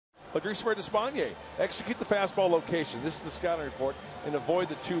Odrisamer Despaigne. Execute the fastball location. This is the scouting report, and avoid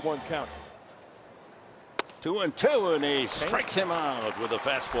the 2-1 count. 2-2, and he strikes him out with a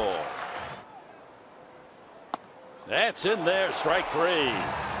fastball. That's in there, strike 3.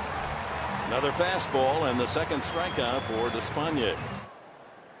 Another fastball and the second strikeout for Despaigne.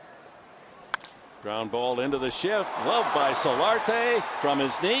 Ground ball into the shift, loved by Solarte. From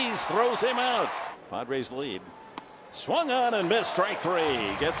his knees, throws him out. Padres lead. Swung on and missed, strike 3.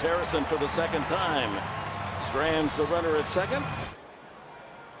 Gets Harrison for the second time. Strands the runner at second.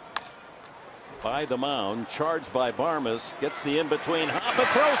 By the mound, charged by Barmes, gets the in-between hop and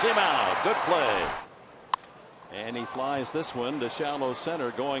throws him out. Good play. And he flies this one to shallow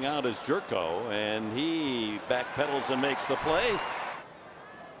center. Going out is Jerko, and he backpedals and makes the play.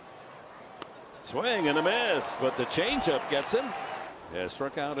 Swing and a miss, but the changeup gets him. Yeah,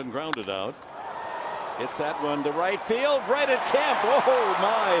 struck out and grounded out. Hits that one to right field, right at Kemp. Oh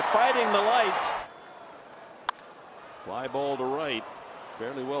my, fighting the lights. Fly ball to right.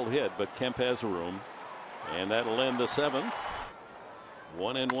 Fairly well hit, but Kemp has a room. And that'll end the 7th.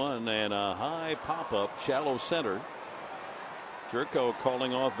 1-1 and a high pop-up, shallow center. Jerko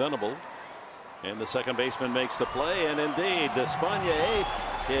calling off Venable. And the second baseman makes the play, and indeed, Despaigne,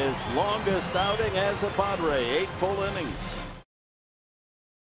 his longest outing as a Padre, 8 full innings.